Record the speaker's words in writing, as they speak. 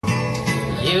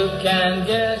You can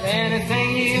get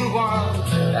anything you want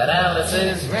at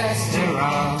Alice's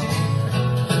restaurant.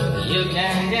 You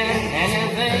can get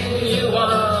anything you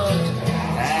want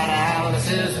at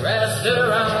Alice's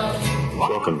restaurant.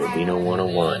 Welcome to Vino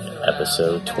 101,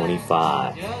 episode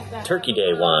 25, Turkey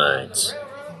Day Wines.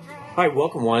 All right,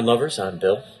 welcome, wine lovers. I'm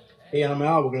Bill. Hey, I'm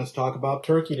Al. We're going to talk about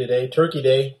turkey today. Turkey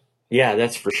Day. Yeah,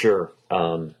 that's for sure.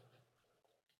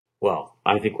 Well,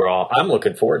 I think I'm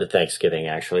looking forward to Thanksgiving,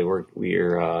 actually.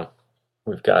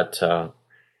 We've got, going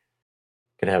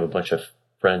to have a bunch of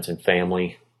friends and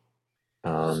family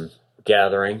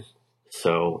gathering.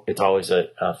 So it's always a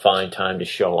fine time to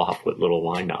show off what little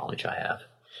wine knowledge I have.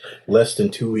 Less than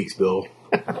 2 weeks, Bill.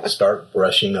 Start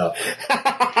brushing up.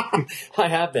 I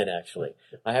have been, actually.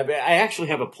 I actually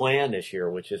have a plan this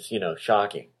year, which is,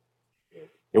 shocking.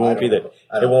 It won't be the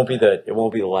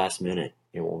last minute.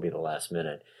 It won't be the last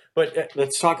minute. But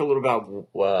let's talk a little about,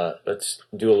 let's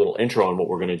do a little intro on what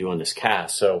we're going to do on this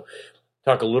cast. So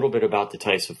talk a little bit about the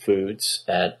types of foods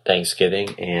at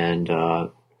Thanksgiving and,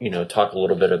 talk a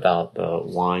little bit about the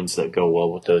wines that go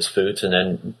well with those foods and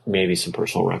then maybe some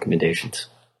personal recommendations,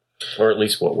 or at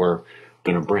least what we're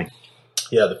going to bring.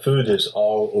 Yeah, the food is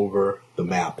all over the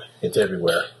map. It's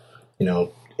everywhere.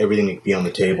 Everything can be on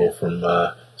the table from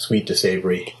sweet to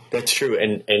savory. That's true.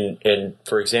 And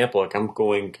for example, like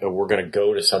we're going to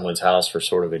go to someone's house for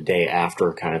sort of a day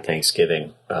after kind of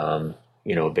Thanksgiving, a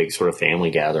big sort of family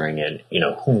gathering, and,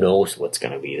 who knows what's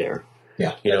going to be there.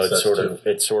 Yeah.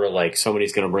 It's sort of like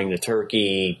somebody's going to bring the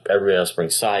turkey, everybody else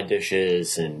brings side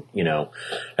dishes, and,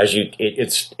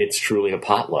 it's truly a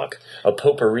potluck, a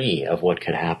potpourri of what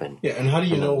could happen. Yeah. And how do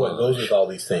you know what goes with all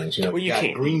these things? You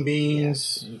got green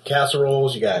beans,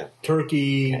 casseroles, you got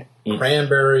turkey,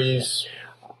 cranberries.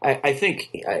 I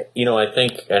think,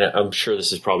 and I'm sure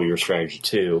this is probably your strategy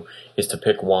too, is to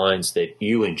pick wines that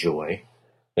you enjoy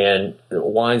and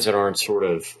wines that aren't sort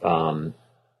of,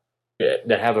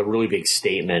 that have a really big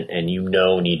statement and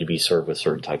need to be served with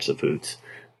certain types of foods.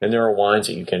 And there are wines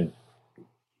that you can,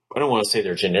 I don't want to say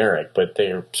they're generic, but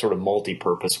they're sort of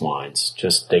multi-purpose wines.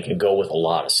 Just they can go with a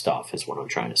lot of stuff is what I'm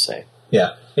trying to say.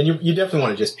 Yeah. And you definitely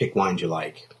want to just pick wines you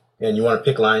like. And you want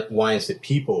to pick wines that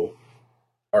people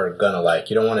are going to like.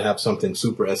 You don't want to have something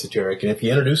super esoteric. And if you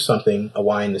introduce a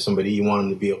wine to somebody, you want them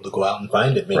to be able to go out and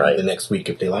find it maybe the next week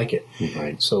if they like it.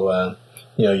 Right. So,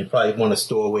 you probably want to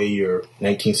stow away your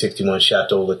 1961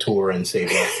 Chateau Latour and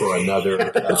save up for another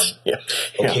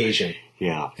occasion.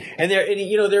 Yeah. And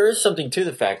there is something to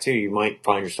the fact, too. You might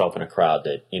find yourself in a crowd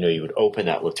that, you would open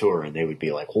that Latour and they would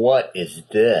be like, what is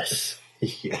this?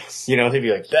 Yes. They'd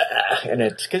be like, ah. And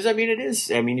it's because, it is,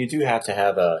 you do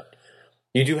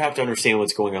have to understand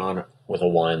what's going on with a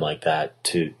wine like that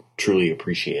to truly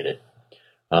appreciate it.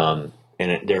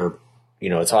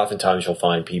 It's oftentimes you'll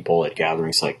find people at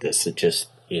gatherings like this that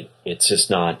it's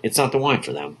not the wine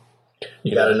for them.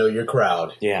 You got to know your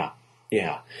crowd. Yeah.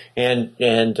 Yeah. And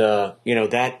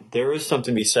that there is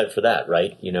something to be said for that,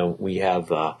 right? We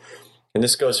have, and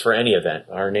this goes for any event.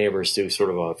 Our neighbors do sort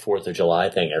of a 4th of July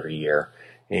thing every year.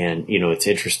 And, it's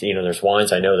interesting, there's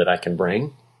wines I know that I can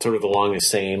bring sort of along the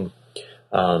same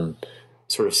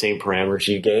parameters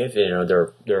you gave.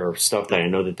 There are stuff that I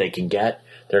know that they can get.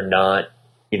 They're not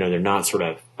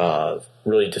sort of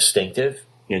really distinctive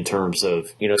in terms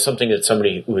of, something that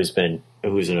somebody who's an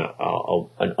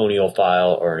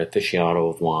oneophile or an aficionado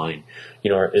of wine,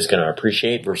 is going to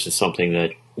appreciate versus something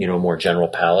that, a more general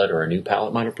palate or a new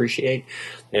palate might appreciate.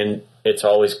 And it's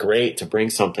always great to bring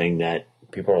something that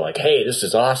people are like, hey, this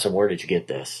is awesome. Where did you get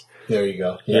this? There you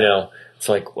go. Yeah. It's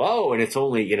like, whoa. And it's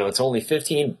only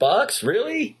 $15.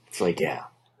 Really? It's like, yeah.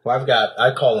 Well,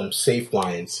 I call them safe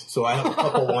wines. So I have a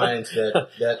couple wines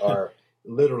that are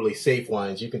literally safe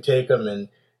wines. You can take them and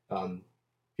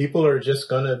people are just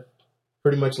going to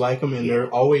pretty much like them. And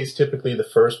they're always typically the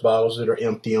first bottles that are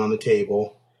empty on the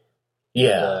table.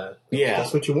 Yeah. And,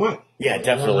 that's what you want. Yeah,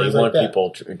 definitely. You want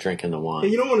people drinking the wine.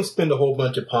 And you don't want to spend a whole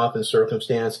bunch of pomp and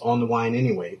circumstance on the wine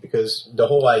anyway, because the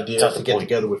whole idea is to get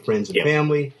together with friends and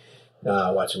family,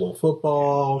 watch a little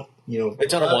football.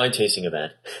 It's not a wine tasting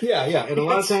event. Yeah, yeah. And a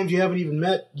lot of times you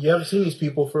haven't seen these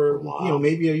people for,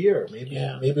 maybe a year,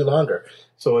 maybe longer.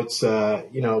 So it's, the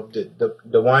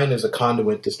wine is a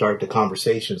conduit to start the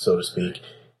conversation, so to speak.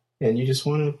 And you just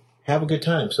want to have a good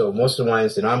time. So most of the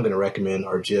wines that I'm going to recommend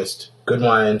are just good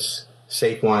wines,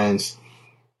 safe wines.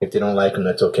 If they don't like them,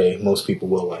 that's okay. Most people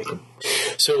will like them.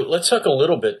 So let's talk a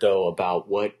little bit, though, about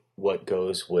what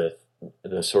goes with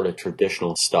the sort of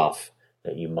traditional stuff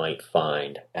that you might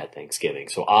find at Thanksgiving.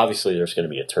 So obviously there's going to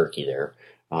be a turkey there,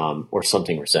 or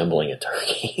something resembling a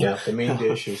turkey. Yeah, the main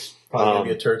dish is probably going to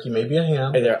be a turkey, maybe a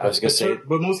ham. I was going to say,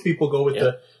 but most people go with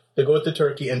They go with the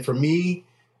turkey. And for me,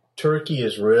 turkey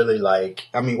is really like,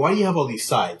 I mean, why do you have all these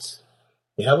sides?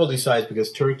 You have all these sides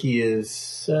because turkey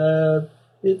is,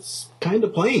 it's kind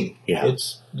of plain. Yeah.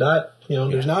 It's not,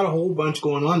 there's not a whole bunch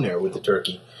going on there with the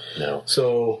turkey. No.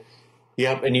 So.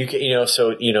 Yep.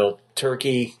 And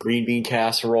turkey, green bean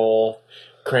casserole,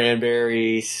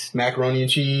 cranberries, macaroni and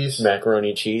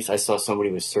cheese. I saw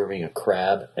somebody was serving a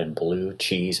crab and blue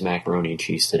cheese macaroni and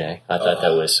cheese today. I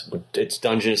thought it's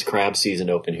Dungeness crab season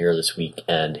open here this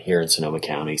weekend here in Sonoma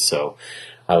County. So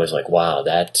I was like, wow,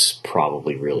 that's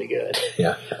probably really good.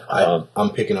 Yeah. I'm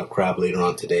picking up crab later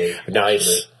on today.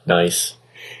 Nice.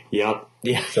 Yep.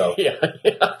 Yeah. So. Yeah.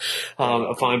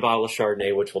 A fine bottle of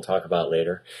Chardonnay, which we'll talk about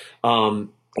later.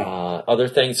 Other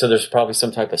things. So there's probably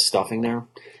some type of stuffing there,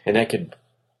 and that could.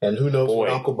 And who knows what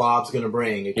Uncle Bob's going to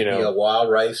bring? It could be a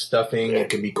wild rice stuffing. It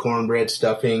could be cornbread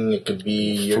stuffing. It could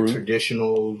be your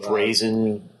traditional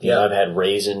raisin. I've had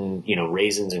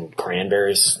raisins and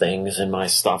cranberries things in my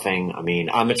stuffing. I mean,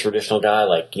 I'm a traditional guy,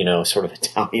 like, sort of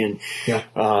Italian. Yeah.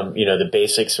 The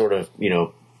basic sort of,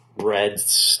 bread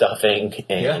stuffing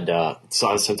and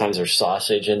sometimes there's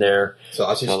sausage in there.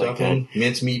 Sausage stuffing,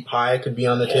 mincemeat pie could be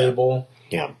on the table.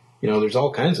 Yeah. There's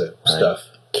all kinds of stuff.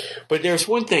 But there's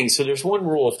one thing, so there's one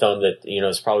rule of thumb that,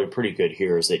 is probably pretty good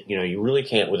here is that, you really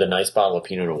can't, with a nice bottle of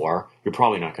Pinot Noir, you're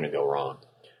probably not going to go wrong.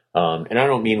 And I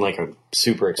don't mean like a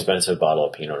super expensive bottle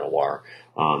of Pinot Noir.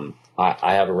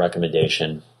 I have a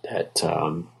recommendation that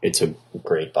it's a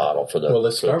great bottle for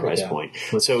the price point.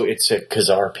 So it's a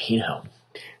Kazar Pinot.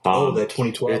 That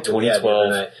 2012.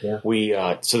 2012.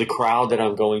 Yeah. So the crowd that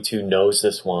I'm going to knows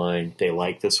this wine. They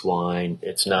like this wine.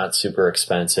 It's not super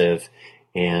expensive.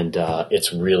 And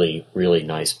it's really, really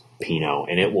nice Pinot,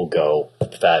 and it will go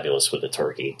fabulous with the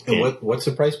turkey. And what's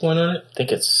the price point on it? I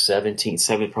think it's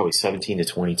probably 17 to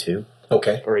 22.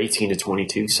 Okay. Or 18 to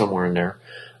 22, somewhere in there.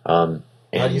 How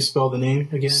do you spell the name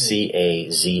again?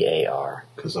 Cazar.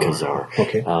 Kazar.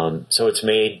 Okay. So it's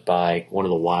made by one of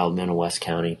the wild men of West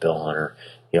County, Bill Hunter.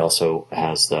 He also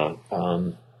has the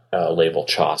label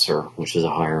Chaucer, which is a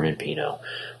higher end Pinot.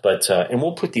 But and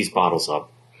we'll put these bottles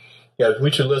up. Yeah,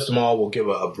 we should list them all. We'll give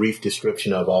a brief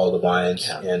description of all the wines,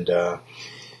 and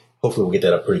hopefully we'll get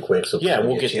that up pretty quick. So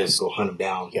we'll get this. Go hunt them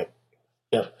down. Yep.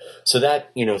 So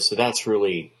that's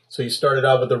really. So you started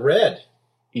out with the red.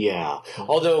 Yeah.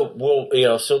 Although we're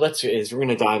going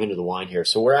to dive into the wine here.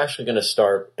 So we're actually going to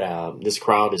start. This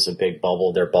crowd is a big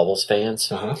They're Bubbles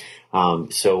fans. Uh-huh.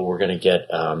 So we're going to get.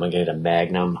 I'm going to get a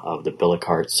Magnum of the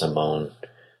Billicart Simone.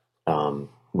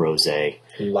 Rosé.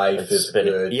 Life is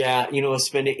good. Yeah,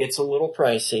 it's a little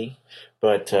pricey,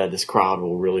 but this crowd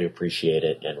will really appreciate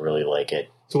it and really like it.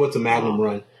 So what's a Magnum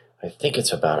run? I think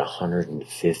it's about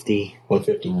 150.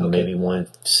 150, okay. Maybe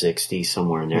 160,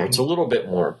 somewhere in there. Mm-hmm. It's a little bit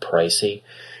more pricey.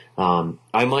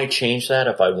 I might change that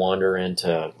if I wander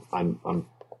into. I'm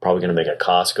probably going to make a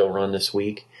Costco run this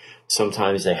week.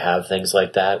 Sometimes they have things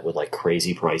like that with like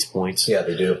crazy price points. Yeah,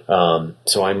 they do.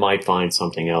 So I might find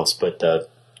something else, but the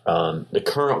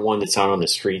current one that's out on the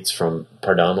streets from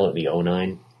predominantly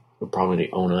probably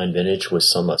the 09 vintage with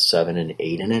some 7 and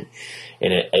 8 in it,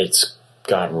 and it's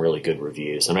gotten really good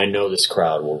reviews. And I know this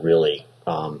crowd will really,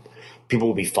 people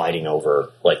will be fighting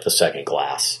over like the second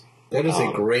glass. That is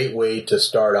a great way to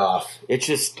start off. It's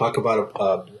just talk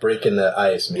about breaking the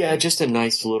ice, man. Yeah, just a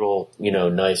nice little,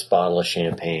 nice bottle of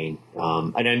champagne.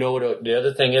 And I know the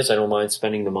other thing is I don't mind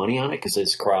spending the money on it because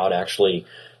this crowd actually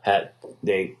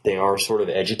they are sort of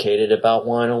educated about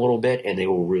wine a little bit, and they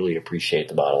will really appreciate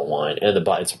the bottle of wine. And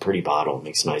it's a pretty bottle, it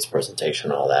makes a nice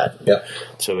presentation, all that. Yeah.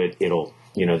 So it'll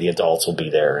the adults will be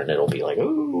there, and it'll be like,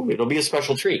 oh, it'll be a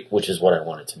special treat, which is what I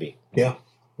want it to be. Yeah.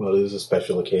 Well, it is a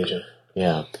special occasion.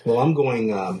 Yeah. Well, I'm going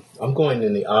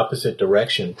in the opposite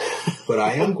direction, but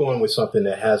I am going with something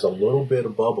that has a little bit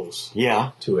of bubbles.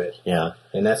 To it. Yeah.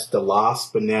 And that's the La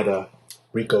Spinetta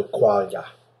Rico Quaglia.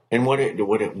 And what is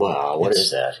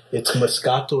that? It's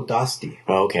Moscato d'Asti.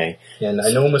 Oh, okay. And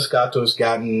I know Moscato's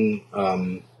gotten a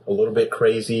little bit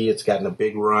crazy. It's gotten a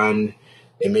big run.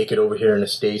 They make it over here in the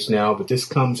States now, but this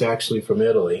comes actually from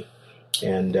Italy.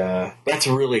 And that's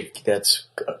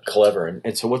clever.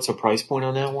 And so what's the price point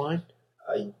on that wine?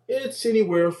 It's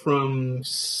anywhere from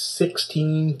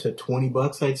 $16 to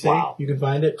 $20, I'd say. Wow. You can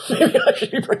find it. Maybe I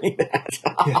should be bringing that.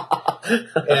 Yeah.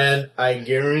 And I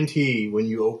guarantee when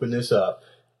you open this up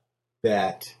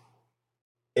that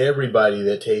everybody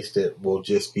that tastes it will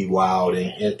just be wowed.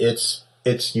 And it's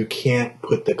you can't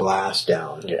put the glass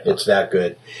down. Yeah. It's that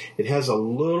good. It has a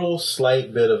little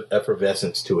slight bit of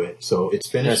effervescence to it. So it's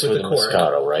finished with the cork.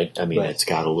 Moscato, right? I mean, It's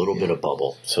got a little bit of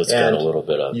bubble. So it's got a little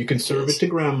bit of... You can serve it to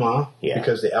grandma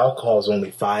because the alcohol is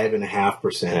only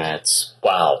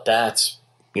 5.5%. That's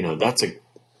that's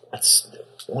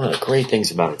one of the great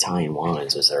things about Italian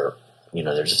wines is they're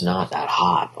just not that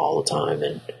hot all the time,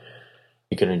 and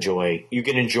you can enjoy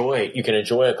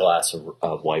a glass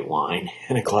of white wine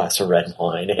and a glass of red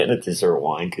wine and a dessert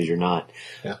wine because you're not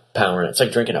powering it. It's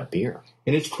like drinking a beer.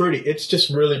 And it's pretty. It's just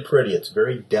really pretty. It's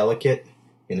very delicate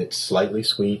and it's slightly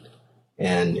sweet,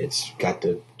 and it's got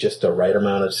just the right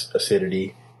amount of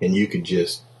acidity, and you could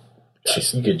just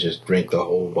drink the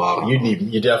whole bottle.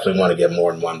 You definitely want to get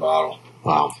more than one bottle.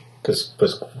 Wow.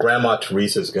 Because Grandma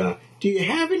Teresa's gonna. Do you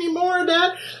have any more of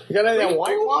that? You got any of that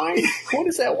white wine? What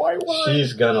is that white wine?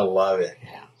 She's gonna love it.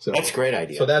 Yeah, so that's a great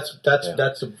idea. So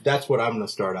that's what I'm gonna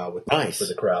start out with. Nice for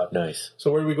the crowd. Nice.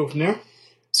 So where do we go from there?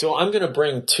 So I'm gonna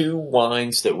bring 2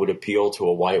 wines that would appeal to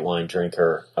a white wine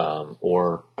drinker, one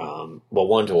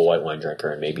to a white wine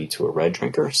drinker and maybe to a red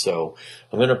drinker. So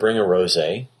I'm gonna bring a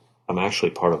rosé. I'm actually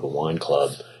part of a wine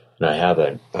club. And I have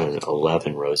an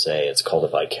 11 rosé. It's called a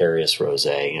Vicarious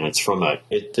Rosé, and it's from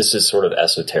this is sort of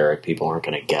esoteric. People aren't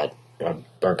going to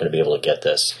be able to get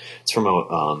this. It's from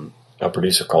a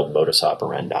producer called Modus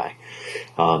Operandi.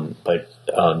 But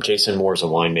Jason Moore is a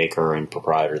winemaker and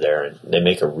proprietor there, and they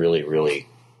make a really, really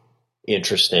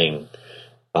interesting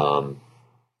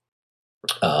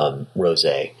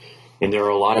rosé. And there are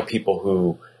a lot of people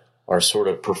who are sort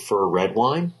of prefer red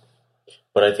wine.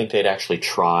 But I think they'd actually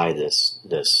try this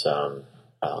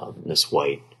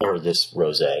white or this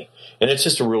rosé, and it's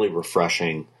just a really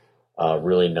refreshing,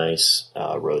 really nice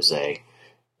rosé.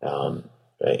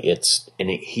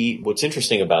 What's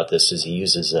interesting about this is he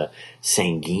uses a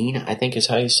Sanguine, I think is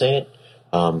how you say it.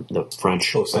 The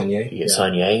French Saignée.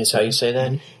 Saignée is how you say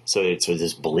that. Mm-hmm. So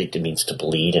this bleed, it means to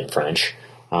bleed in French.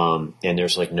 And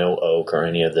there's like no oak or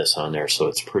any of this on there, so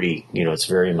it's pretty. It's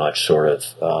very much sort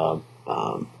of.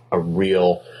 A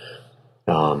real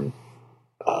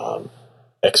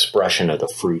expression of the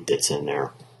fruit that's in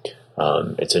there.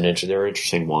 They're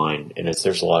interesting wine, and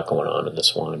there's a lot going on in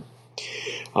this wine.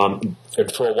 And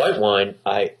for a white wine,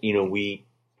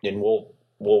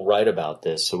 we'll write about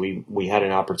this. So we had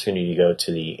an opportunity to go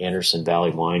to the Anderson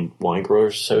Valley Wine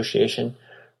Growers Association,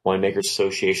 Winemakers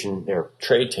Association, their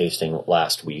trade tasting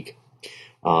last week.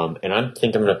 And I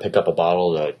think I'm going to pick up a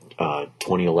bottle of the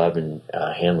 2011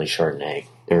 Hanley Chardonnay,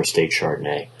 their estate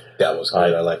Chardonnay. That was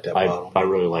good. I like that bottle. I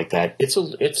really like that. It's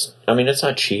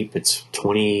not cheap. It's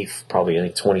 20, probably I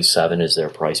think 27 is their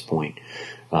price point.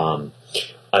 The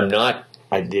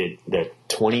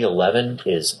 2011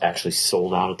 is actually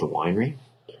sold out at the winery.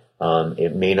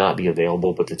 It may not be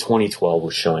available, but the 2012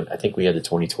 was showing. I think we had the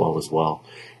 2012 as well,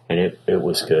 and it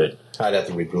was good. I'd have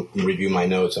to review my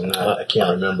notes. I can't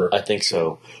remember. I think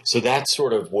so. So that's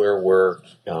sort of where we're,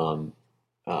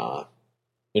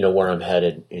 where I'm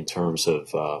headed in terms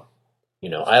of,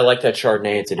 I like that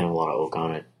Chardonnay. It didn't have a lot of oak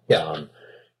on it. Yeah.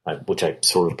 Which I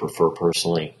sort of prefer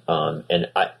personally.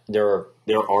 There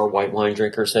are white wine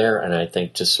drinkers there, and I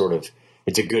think just sort of,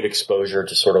 it's a good exposure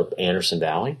to sort of Anderson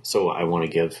Valley. So I want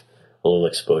to give a little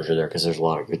exposure there because there's a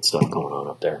lot of good stuff going on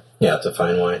up there. Yeah, it's a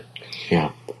fine wine.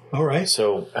 Yeah. All right.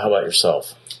 So how about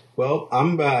yourself? Well,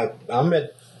 I'm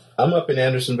up in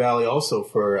Anderson Valley also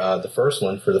for the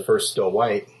first still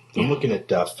white. I'm looking at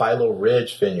Philo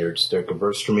Ridge Vineyards, their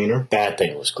Gewürztraminer. That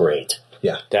thing was great.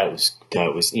 Yeah. That was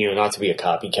not to be a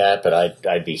copycat, but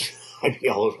I'd be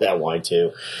all over that wine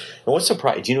too. And what's the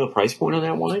price? Do you know the price point on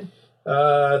that wine?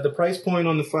 The price point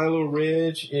on the Philo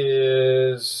Ridge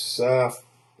is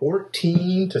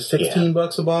 $14 to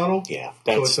 $16 a bottle. Yeah,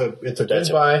 so it's a good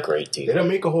buy. Great deal. They don't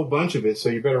make a whole bunch of it, so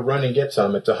you better run and get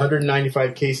some. It's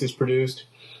 195 cases produced.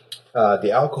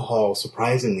 The alcohol,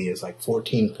 surprisingly, is like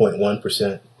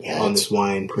 14.1% on this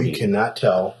wine. You cannot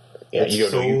tell. Yeah,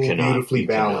 it's so beautifully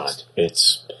balanced.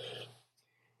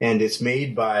 And it's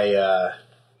made by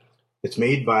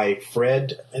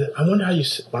Fred. And I wonder how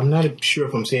I'm not sure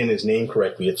if I'm saying his name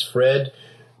correctly. It's Fred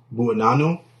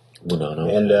Buonanno.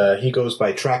 And he goes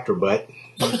by Tractor Butt.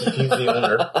 He's the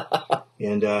owner.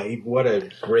 And what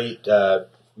a great.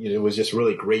 It was just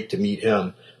really great to meet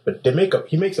him. But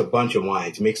he makes a bunch of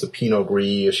wines. He makes a Pinot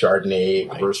Gris, a Chardonnay,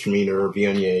 Gewürztraminer,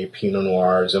 Viognier, Pinot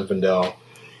Noir, Zinfandel.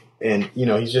 And,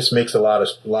 he just makes a lot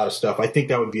of stuff. I think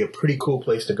that would be a pretty cool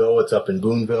place to go. It's up in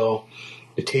Boonville.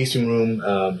 The tasting room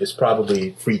is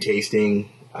probably free tasting.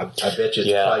 I bet you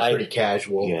it's probably pretty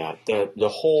casual. Yeah. The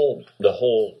whole,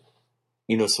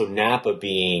 so Napa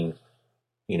being,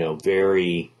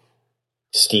 very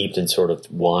steeped in sort of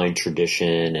wine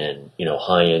tradition and,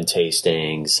 high-end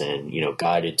tastings and,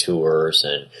 guided tours.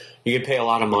 And you can pay a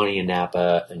lot of money in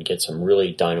Napa and get some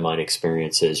really dynamite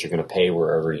experiences. You're going to pay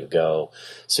wherever you go.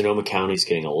 Sonoma County's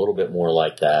getting a little bit more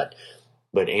like that.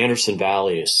 But Anderson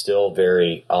Valley is still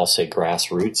very, I'll say,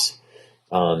 grassroots.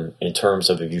 in terms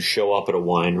of if you show up at a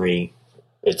winery,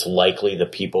 it's likely the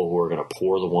people who are going to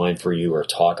pour the wine for you or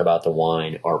talk about the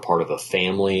wine are part of a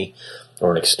family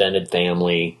or an extended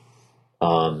family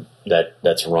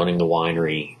that's running the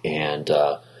winery, and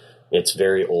it's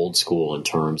very old school in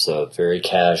terms of very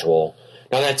casual.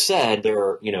 Now that said,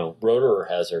 Roederer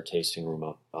has their tasting room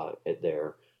up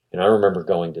there, and I remember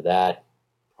going to that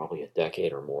probably a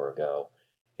decade or more ago,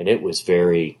 and it was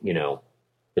very,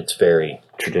 it's very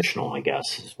traditional, I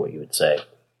guess, is what you would say.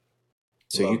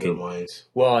 So Love you can wines.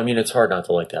 Well, I mean, it's hard not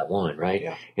to like that wine, right?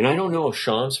 Yeah. And I don't know if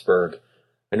Schaumsberg.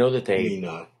 I know that they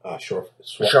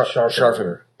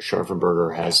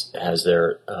Scharfenberger has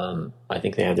their. I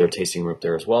think they have their tasting room up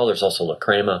there as well. There's also La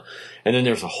Crema, and then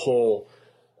there's a whole.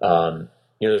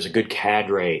 There's a good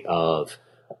cadre of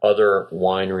other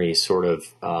wineries, sort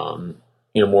of,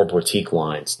 more boutique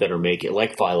wines that are making,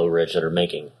 like Philo Ridge, that are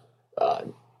making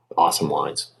awesome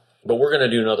wines. But we're going to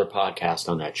do another podcast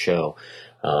on that show,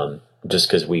 just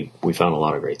because we found a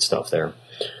lot of great stuff there.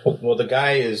 Well, the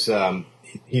guy is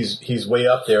he's way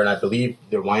up there, and I believe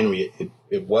their winery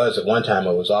it was at one time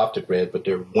it was off the grid, but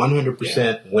they're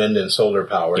 100% wind and solar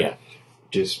powered,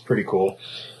 which is pretty cool.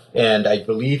 And I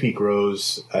believe he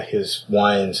grows his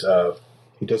wines.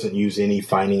 He doesn't use any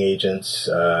fining agents.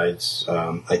 I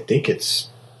think it's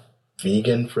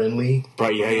vegan friendly.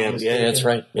 Right? Yeah, that's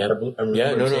right. Yeah,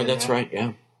 that's right.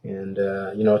 Yeah. And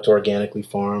it's organically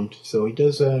farmed, so he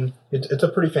does. It's a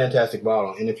pretty fantastic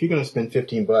bottle. And if you're going to spend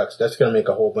 $15, that's going to make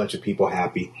a whole bunch of people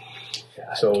happy.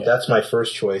 So that's my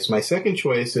first choice. My second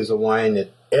choice is a wine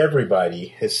that everybody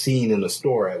has seen in the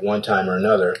store at one time or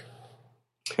another.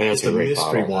 And it's a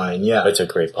mystery wine. Yeah, it's a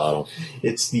great bottle.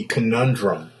 It's the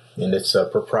Conundrum, and it's a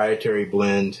proprietary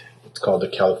blend. It's called the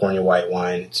California White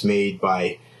Wine. It's made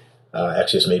by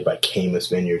Caymus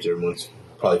Vineyards. Everyone's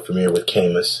probably familiar with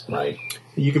Caymus, right?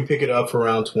 You can pick it up for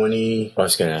around $20. I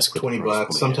was going to ask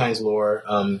 $20, sometimes lower.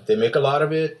 They make a lot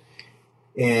of it,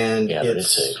 and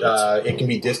it can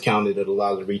be discounted at a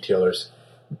lot of the retailers.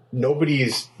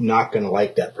 Nobody's not going to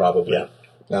like that, probably. Yeah.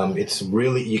 It's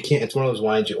really it's one of those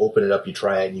wines you open it up, you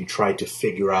try it, and you try to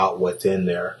figure out what's in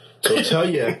there. They'll tell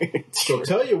you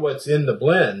what's in the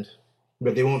blend,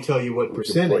 but they won't tell you what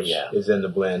percentage is in the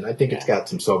blend. I think it's got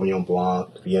some Sauvignon Blanc,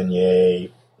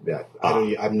 Viognier. Yeah,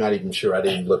 I'm not even sure. I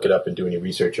didn't look it up and do any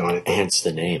research on it. Hence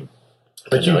the name.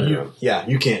 But you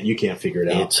can't figure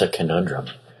it out. It's a conundrum.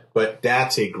 But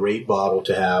that's a great bottle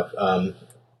to have.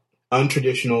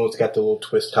 Untraditional. It's got the little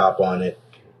twist top on it,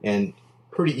 and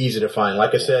pretty easy to find.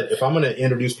 Like I said, if I'm going to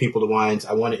introduce people to wines,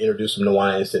 I want to introduce them to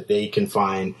wines that they can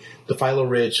find. The Philo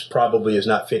Ridge probably is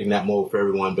not fitting that mold for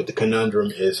everyone, but the Conundrum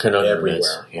is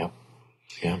everywhere. Yeah.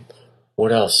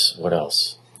 What else?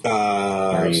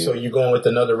 So you going with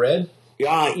another red?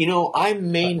 Yeah, I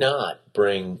may not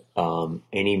bring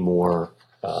any more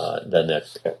than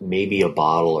maybe a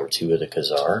bottle or two of the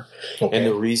Khazar. Okay. And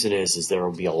the reason is there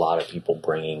will be a lot of people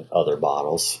bringing other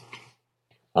bottles.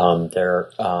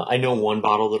 I know one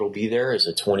bottle that'll be there is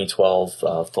a 2012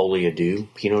 Folie à Deux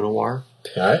Pinot Noir,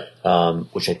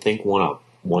 which I think won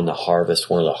one of the Harvest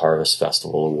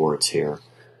Festival awards here.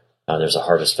 There's a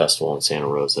Harvest Festival in Santa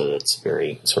Rosa that's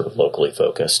very sort of locally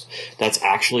focused. That's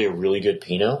actually a really good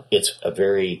Pinot. It's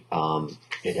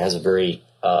it has a very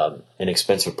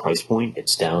inexpensive price point.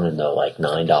 It's down in the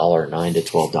 $9 to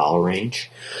 $12 range,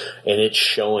 and it's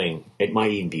showing. It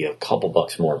might even be a couple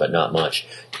bucks more, but not much.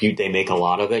 They make a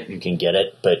lot of it. You can get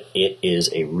it, but it is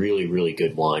a really, really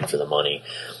good wine for the money.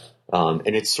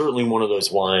 And it's certainly one of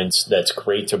those wines that's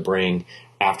great to bring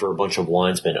after a bunch of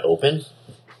wine's been open.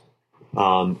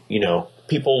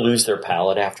 People lose their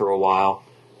palate after a while,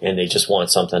 and they just want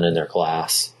something in their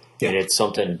glass. Yeah. And it's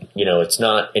something, it's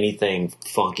not anything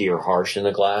funky or harsh in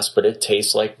the glass, but it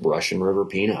tastes like Russian River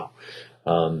Pinot.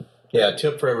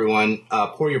 Tip for everyone: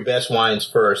 pour your best wines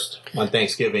first on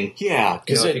Thanksgiving. Yeah,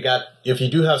 because if you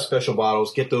do have special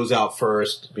bottles, get those out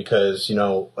first because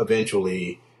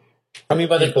eventually.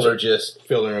 People are just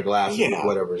filling their glass with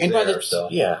whatever's there.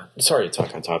 Sorry to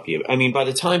talk on top of you. By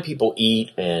the time people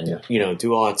eat and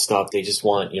do all that stuff, they just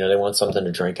want they want something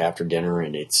to drink after dinner,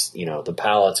 and it's the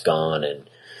palate's gone, and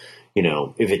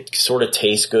if it sort of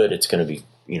tastes good, it's going to be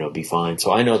be fine.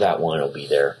 So I know that wine will be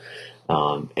there,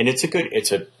 and it's a great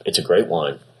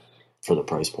wine for the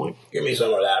price point. Give me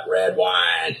some of that red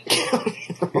wine.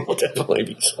 I'll definitely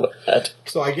be some of that.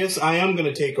 So I guess I am going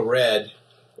to take a red.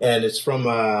 And it's from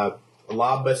La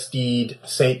Bastide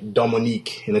Saint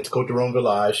Dominique, and it's Côte d'Rhône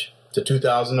Village. It's a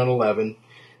 2011.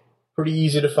 Pretty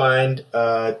easy to find.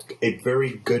 A very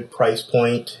good price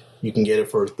point. You can get it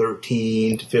for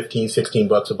 $13 to $15,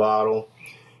 $16 a bottle.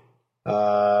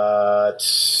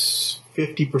 It's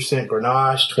 50%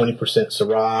 Grenache, 20%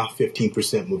 Syrah,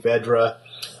 15% Mourvedre,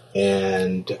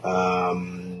 and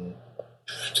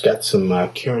it's got some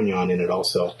Carignan in it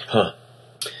also. Huh.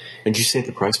 And did you say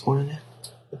the price point on that?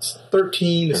 It's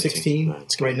 13 to 16,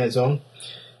 right in that zone.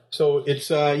 So it's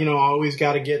I always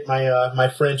got to get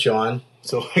my French on.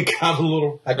 So I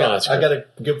got to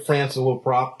give France a little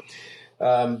prop.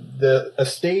 The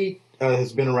estate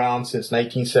has been around since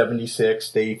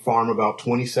 1976. They farm about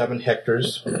 27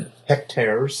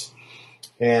 hectares,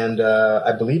 and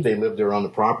I believe they live there on the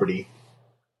property.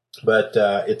 But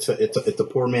it's a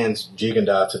poor man's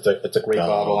Gigondas. It's a great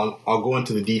bottle. I'll go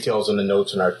into the details in the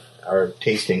notes in our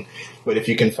tasting. But if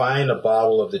you can find a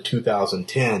bottle of the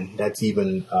 2010, that's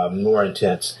even more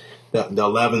intense. The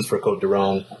 11s for Côte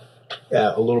d'Aron,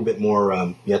 a little bit more.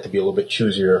 You have to be a little bit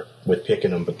choosier with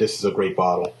picking them. But this is a great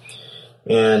bottle.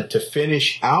 And to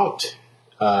finish out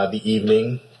the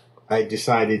evening, I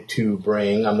decided to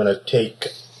bring. I'm going to take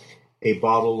a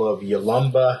bottle of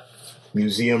Yalumba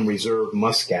Museum Reserve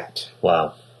Muscat.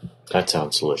 Wow. That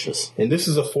sounds delicious. And this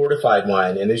is a fortified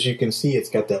wine, and as you can see, it's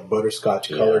got that butterscotch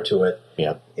color to it.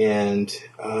 Yep. And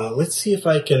let's see if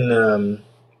I can.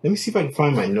 Let me see if I can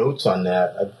find my notes on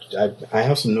that. I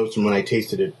have some notes from when I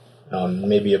tasted it,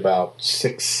 maybe about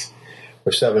 6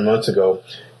 or 7 months ago.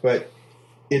 But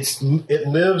it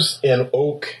lives in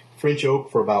French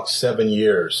oak, for about 7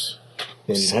 years.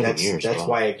 And 7 years. That's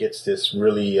why it gets this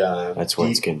really. That's why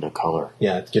deep, it's getting the color.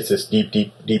 Yeah, it gets this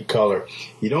deep color.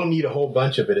 You don't need a whole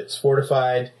bunch of it. It's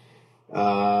fortified.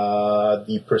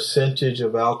 The percentage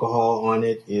of alcohol on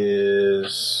it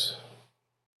is.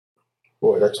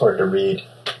 Boy, that's hard to read.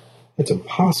 It's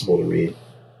impossible to read.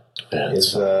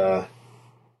 It's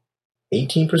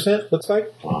 18%. Looks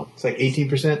like. Wow. It's like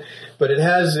 18%, but it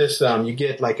has this. You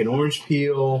get like an orange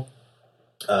peel.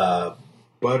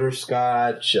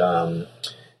 Butterscotch,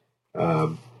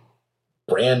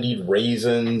 brandied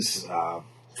raisins,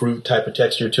 fruit type of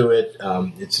texture to it.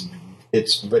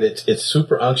 It's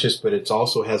super unctuous, but it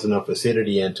also has enough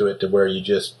acidity into it to where you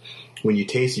just, when you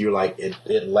taste it, you're like,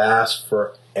 it lasts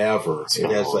forever. It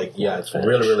has it's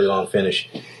really, really long finish.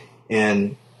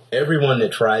 And everyone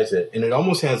that tries it, and it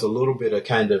almost has a little bit of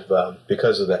kind of,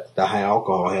 because of the high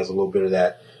alcohol, has a little bit of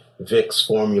that Vicks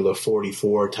Formula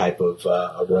 44 type of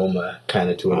aroma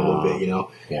kind of to it a little bit,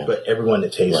 Yeah. But everyone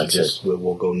that tastes it just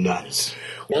will go nuts.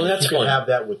 Well, that's you can have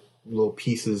that with little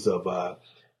pieces of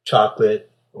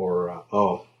chocolate or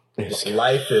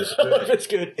life is good. Life is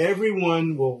good.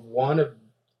 Everyone will want to.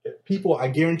 People, I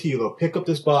guarantee you, they'll pick up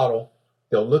this bottle.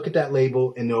 They'll look at that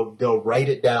label and they'll write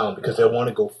it down because they'll want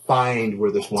to go find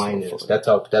where this wine is. That's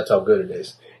how good it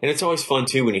is. And it's always fun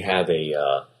too when you have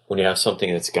when you have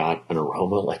something that's got an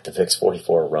aroma like the Vicks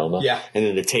 44 aroma, and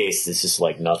then the taste is just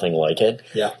like nothing like it.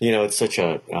 Yeah, it's such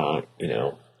a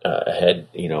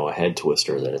a head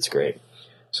twister that it's great.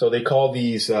 So they call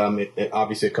these.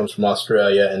 Obviously, it comes from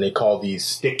Australia, and they call these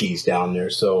stickies down there.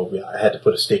 So I had to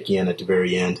put a sticky in at the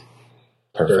very end.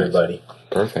 Perfect. For everybody.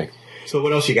 Perfect. So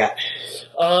what else you got?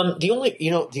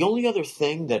 The only other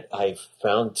thing that I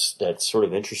found that's sort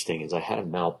of interesting is I had a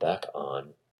Malbec on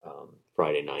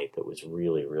Friday night that was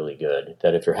really, really good.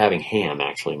 That if you're having ham,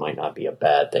 actually might not be a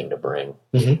bad thing to bring.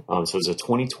 Mm-hmm. So it's a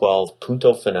 2012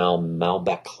 Punto Final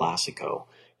Malbec Classico,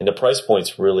 and the price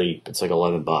point's it's like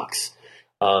 $11.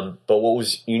 But what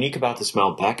was unique about this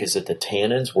Malbec is that the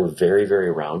tannins were very, very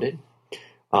rounded.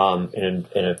 And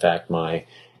in fact,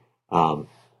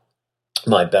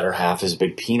 my better half is a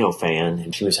big Pinot fan,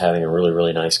 and she was having a really,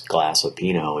 really nice glass of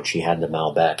Pinot, and she had the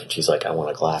Malbec, and she's like, I want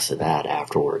a glass of that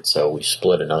afterwards. So we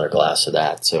split another glass of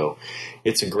that. So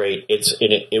it's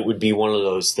it would be one of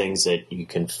those things that you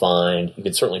can find. You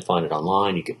can certainly find it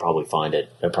online. You could probably find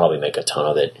it and probably make a ton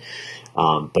of it.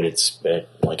 But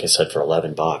like I said, for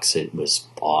 $11, it was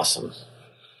awesome.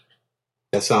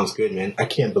 That sounds good, man. I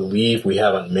can't believe we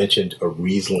haven't mentioned a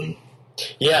Riesling.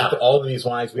 Yeah, after all of these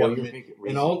wines we haven't,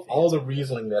 and all the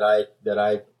Riesling that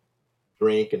I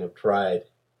drank and have tried,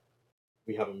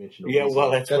 we haven't mentioned. Well,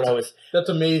 that's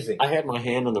amazing. I had my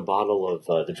hand on the bottle of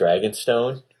the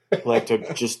Dragonstone, like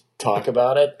to just talk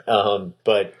about it.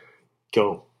 But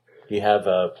go. You have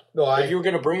if you were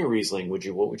going to bring a Riesling,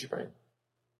 what would you bring?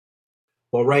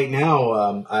 Well, right now,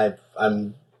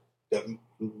 I'm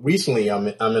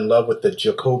in love with the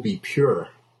Jacobi Pure.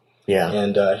 Yeah.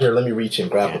 And here, let me reach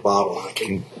and grab the bottle. I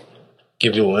can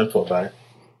give you a little info about it.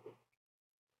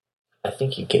 I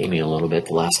think you gave me a little bit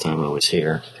the last time I was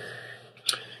here.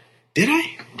 Did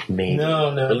I? Maybe.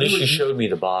 No. At least you showed me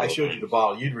the bottle. I showed you the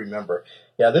bottle. You'd remember.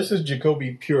 Yeah, this is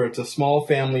Jacobi Pure. It's a small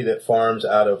family that farms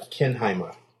out of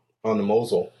Kinheimer on the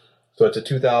Mosel. So it's a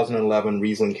 2011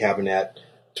 Riesling Cabernet.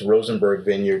 It's a Rosenberg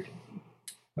vineyard.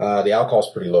 The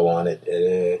alcohol's pretty low on it.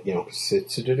 The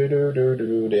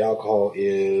alcohol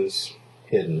is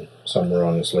hidden somewhere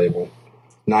on this label.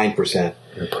 9%.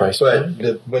 The price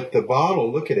but the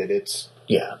bottle, look at it. It's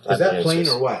Is that plain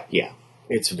or what? Yeah,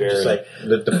 it's very just like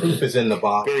the proof is in the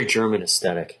bottle. Very German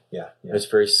aesthetic. Yeah. It's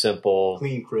very simple,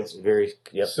 clean, crisp, very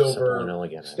silver, simple and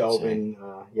elegant. Stelvin.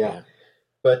 Yeah.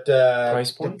 But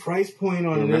price point? The price point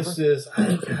on this is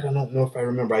I don't know if I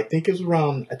remember. I think it's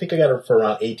around. I think I got it for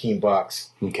around $18.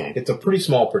 Okay. It's a pretty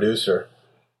small producer,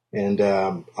 and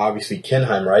obviously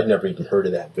Kinheimer. I'd never even heard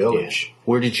of that village. Yeah.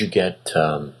 Where did you get?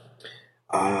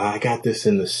 I got this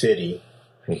in the city.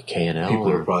 K&L.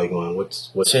 People are probably going,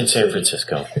 "What's in San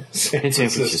Francisco?" San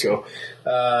Francisco.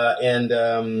 And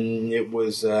it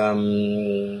was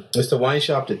it's the wine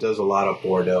shop that does a lot of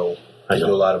Bordeaux. They do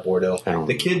a lot of Bordeaux.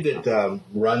 The kid that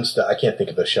runs I can't think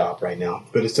of the shop right now,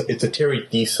 but it's a Terry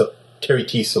T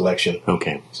selection.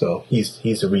 Okay. So he's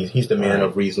the man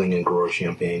of Riesling and Grauer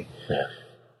Champagne. Yeah.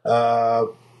 I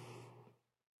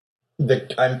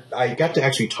got to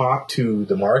actually talk to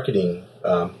the marketing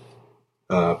head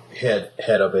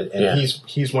of it, and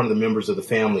he's one of the members of the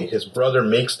family. His brother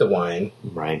makes the wine.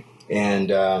 Right. And,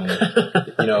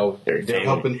 they're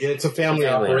helping. It's a family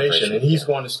operation, and he's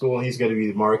going to school, and he's going to be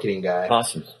the marketing guy.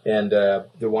 Awesome. And the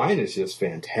wine is just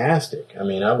fantastic. I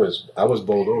mean, I was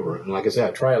bowled over. And like I said,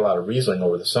 I try a lot of Riesling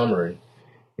over the summer,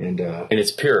 and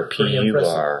it's pure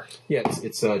P-U-R. Yeah,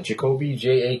 it's Jacoby,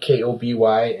 Jakoby,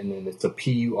 and then it's a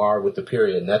P-U-R with the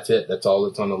period, and that's it. That's all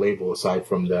that's on the label, aside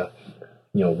from the,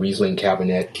 Riesling,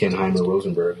 Cabernet, Kinheimer,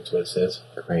 Rosenberg. That's what it says.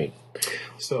 Great.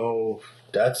 So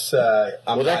that's I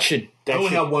only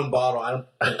have one bottle. I don't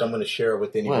think I'm going to share it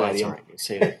with anybody. Well, that's all right.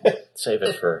 Save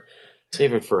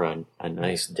it for a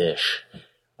nice dish.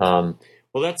 Well,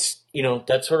 that's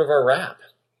sort of our wrap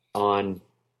on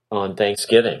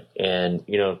Thanksgiving, and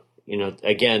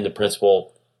again, the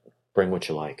principle: bring what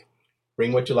you like.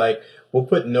 Bring what you like. We'll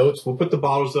put notes. We'll put the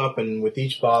bottles up, and with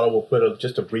each bottle, we'll put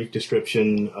just a brief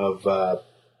description of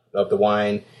the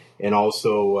wine. And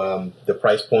also the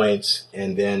price points,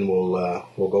 and then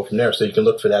we'll go from there. So you can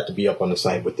look for that to be up on the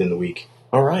site within the week.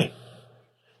 All right.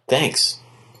 Thanks.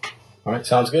 All right,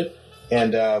 sounds good.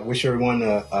 And wish everyone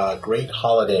a great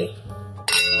holiday.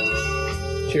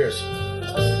 Cheers.